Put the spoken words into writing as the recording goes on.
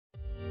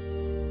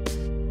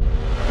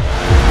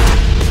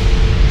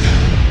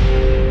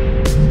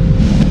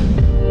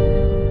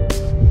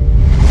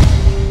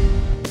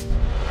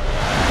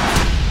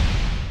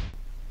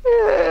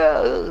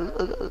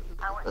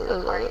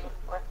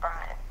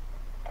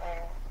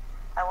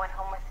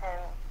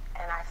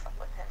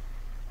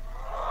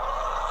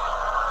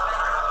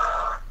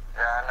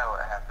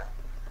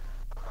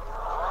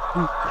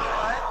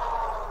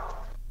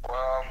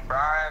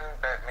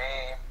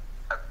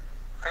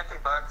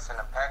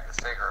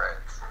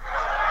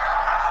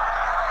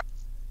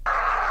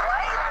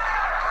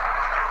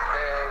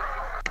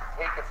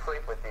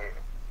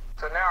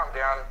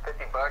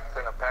$50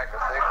 and a pack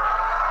of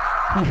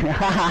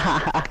cigarettes.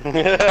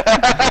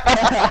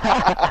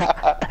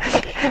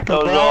 That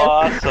was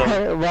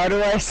awesome. Why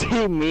do I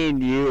see me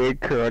and you and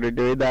Corona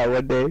doing that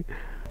one day?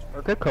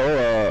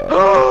 Coca-Cola.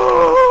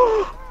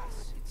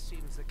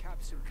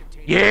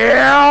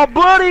 Yeah,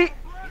 buddy!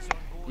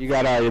 You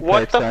got all your What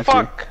perks, the don't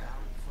fuck?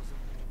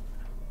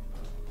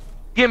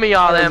 Give me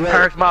all them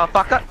perks,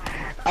 motherfucker.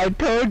 I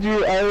told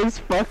you I was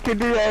fucking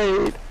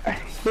right.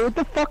 What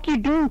the fuck you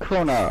doing,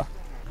 Corona?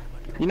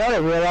 You know what I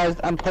realized?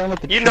 I'm playing with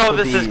the You know triple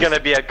this is Ds. gonna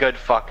be a good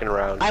fucking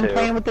round, I'm too.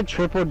 playing with the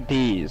triple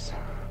D's.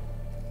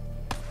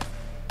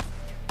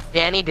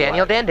 Danny,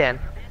 Daniel, Dan, Dan.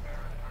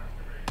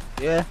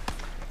 Yeah.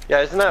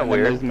 Yeah, isn't that And then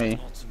weird? there's me.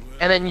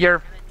 And then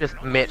you're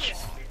just Mitch.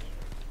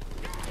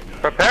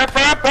 Prepare for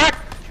impact!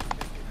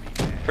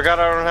 Forgot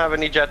I don't have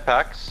any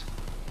jetpacks.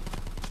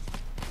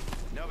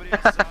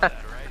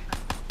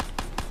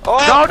 Oh,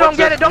 No, don't what's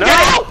get it, don't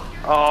get it!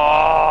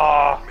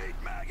 Oh,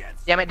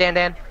 Damn it, Dan,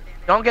 Dan.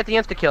 Don't get the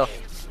insta kill.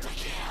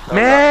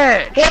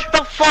 Mitch! what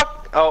the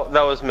fuck? Oh,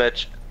 that was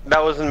Mitch.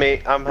 That wasn't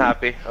me. I'm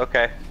happy.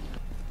 Okay.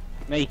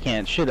 No, you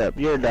can't. Shut up.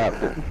 You're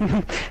adopted.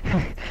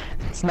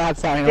 It's not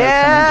sounding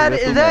Dad,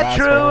 like is that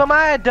true? Am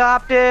I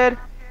adopted?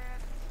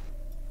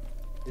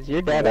 Is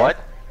your dad? What?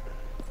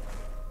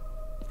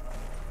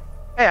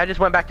 Hey, I just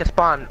went back to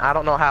spawn. I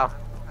don't know how.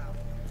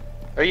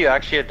 Are you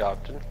actually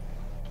adopted?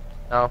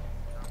 No.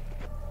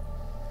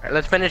 Alright,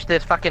 let's finish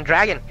this fucking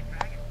dragon.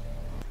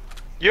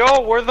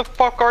 Yo, where the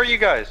fuck are you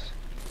guys?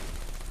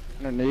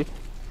 Underneath.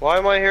 Why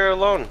am I here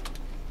alone?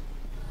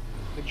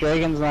 The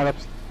dragon's not up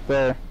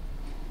there.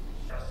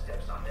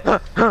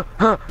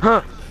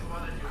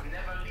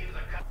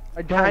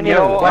 I don't I know.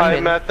 know. Yo, one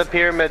I'm minute. at the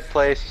pyramid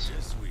place.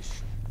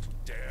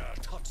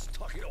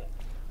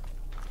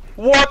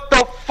 What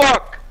the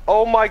fuck?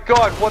 Oh my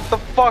god, what the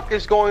fuck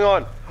is going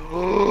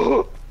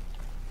on?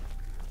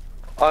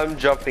 I'm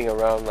jumping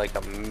around like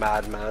a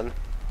madman.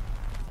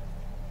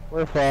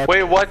 We're fucked.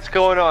 Wait, what's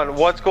going on?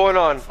 What's going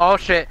on? Oh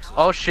shit.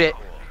 Oh shit.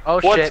 Oh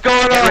shit. What's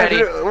going Get on? ready.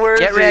 Where is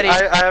Get he? ready.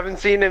 I haven't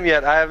seen him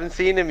yet. I haven't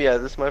seen him yet.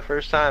 This is my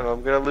first time.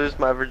 I'm gonna lose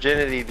my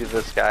virginity to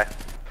this guy.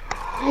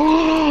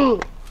 Oh!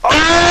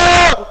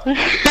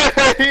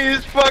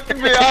 He's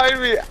fucking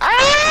behind me.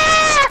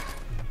 Ah!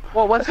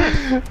 Whoa, what's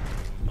this?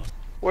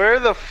 Where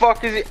the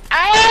fuck is he?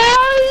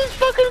 Ah! He's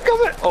fucking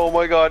coming. Oh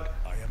my god.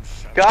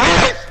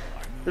 Guys!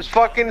 There's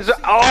fucking.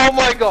 Oh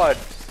my god.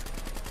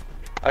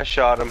 I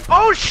shot him.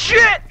 Oh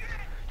shit!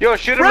 Yo,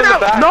 shoot him Run in the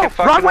out! back. No, It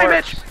fucking wrong way,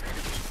 works. Mitch!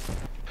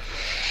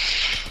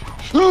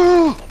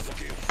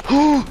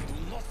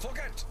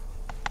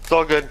 It's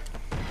all good.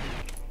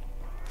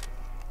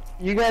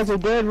 You guys are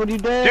dead. What are you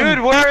doing? Dude,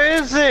 where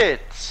is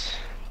it?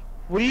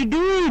 What are you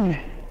doing?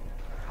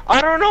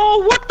 I don't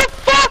know. What the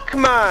fuck,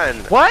 man?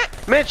 What?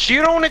 Mitch,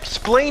 you don't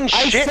explain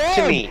shit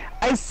to me.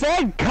 I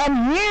said,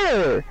 come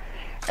here.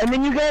 And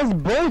then you guys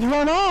both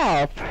run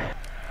off.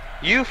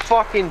 You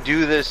fucking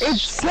do this It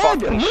said,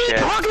 fucking what are you shit.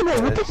 talking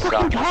about? What the It fuck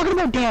are you sucks. talking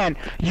about, Dan?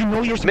 You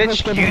know you're supposed Mitch,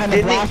 to get you behind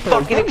didn't the blast fucking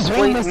Don't blame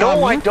explain. this No,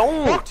 on I me.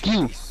 don't. Fuck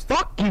you.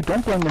 Fuck you.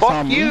 Don't blame this Fuck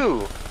on me.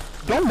 you.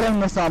 Don't blame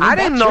this on me. I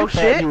didn't That's know your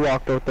fault shit. You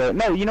walked out there.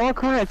 No, you know what,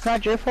 Corona? It's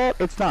not your fault.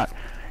 It's not.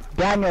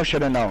 Daniel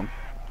should have known.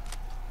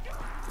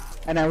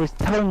 And I was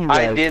telling you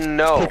guys I didn't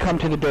know. to come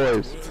to the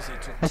doors.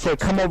 I said,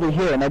 come over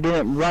here, and I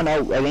didn't run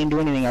out. I didn't do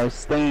anything. I was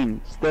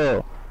staying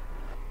still.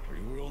 We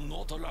will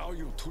not allow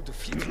you to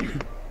defeat me.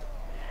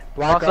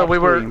 Black Also, Ops we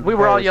 3,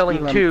 were all guys, yelling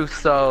Steven. too,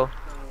 so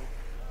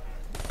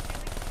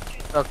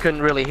I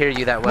couldn't really hear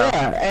you that well.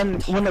 Yeah,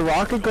 and when the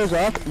rocket goes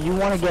up, you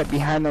want to get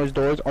behind those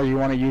doors, or you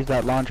want to use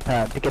that launch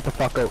pad to get the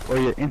fuck out, or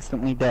you're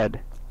instantly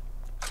dead.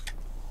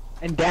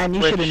 And Dan,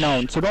 you Which- should have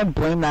known, so don't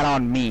blame that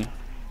on me.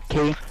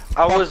 Okay?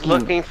 I Fuck was you.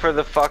 looking for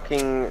the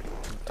fucking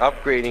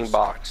upgrading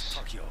box.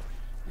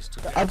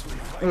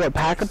 What,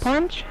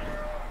 Pack-a-Punch?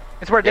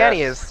 It's where Danny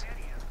Yes. is.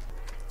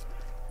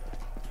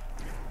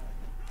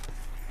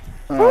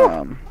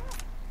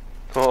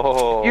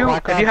 Oh. You-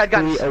 Black if you Ops had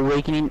gotten 3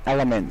 Awakening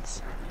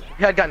Elements. If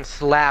you had gotten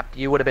slapped,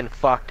 you would have been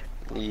fucked.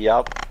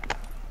 Yup.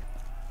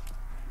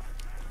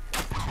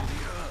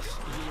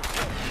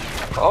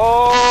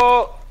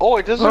 Oh. Oh,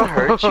 it doesn't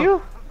hurt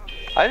you?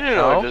 I didn't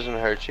know No. it doesn't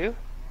hurt you.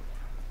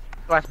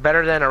 So that's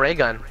better than a ray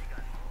gun.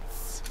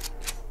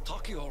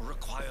 Tokyo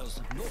requires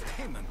no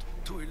payment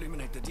to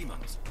eliminate the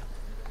demons.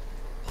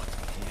 But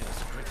he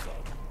is grateful.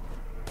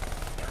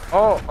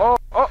 Oh, oh,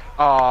 oh,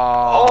 oh.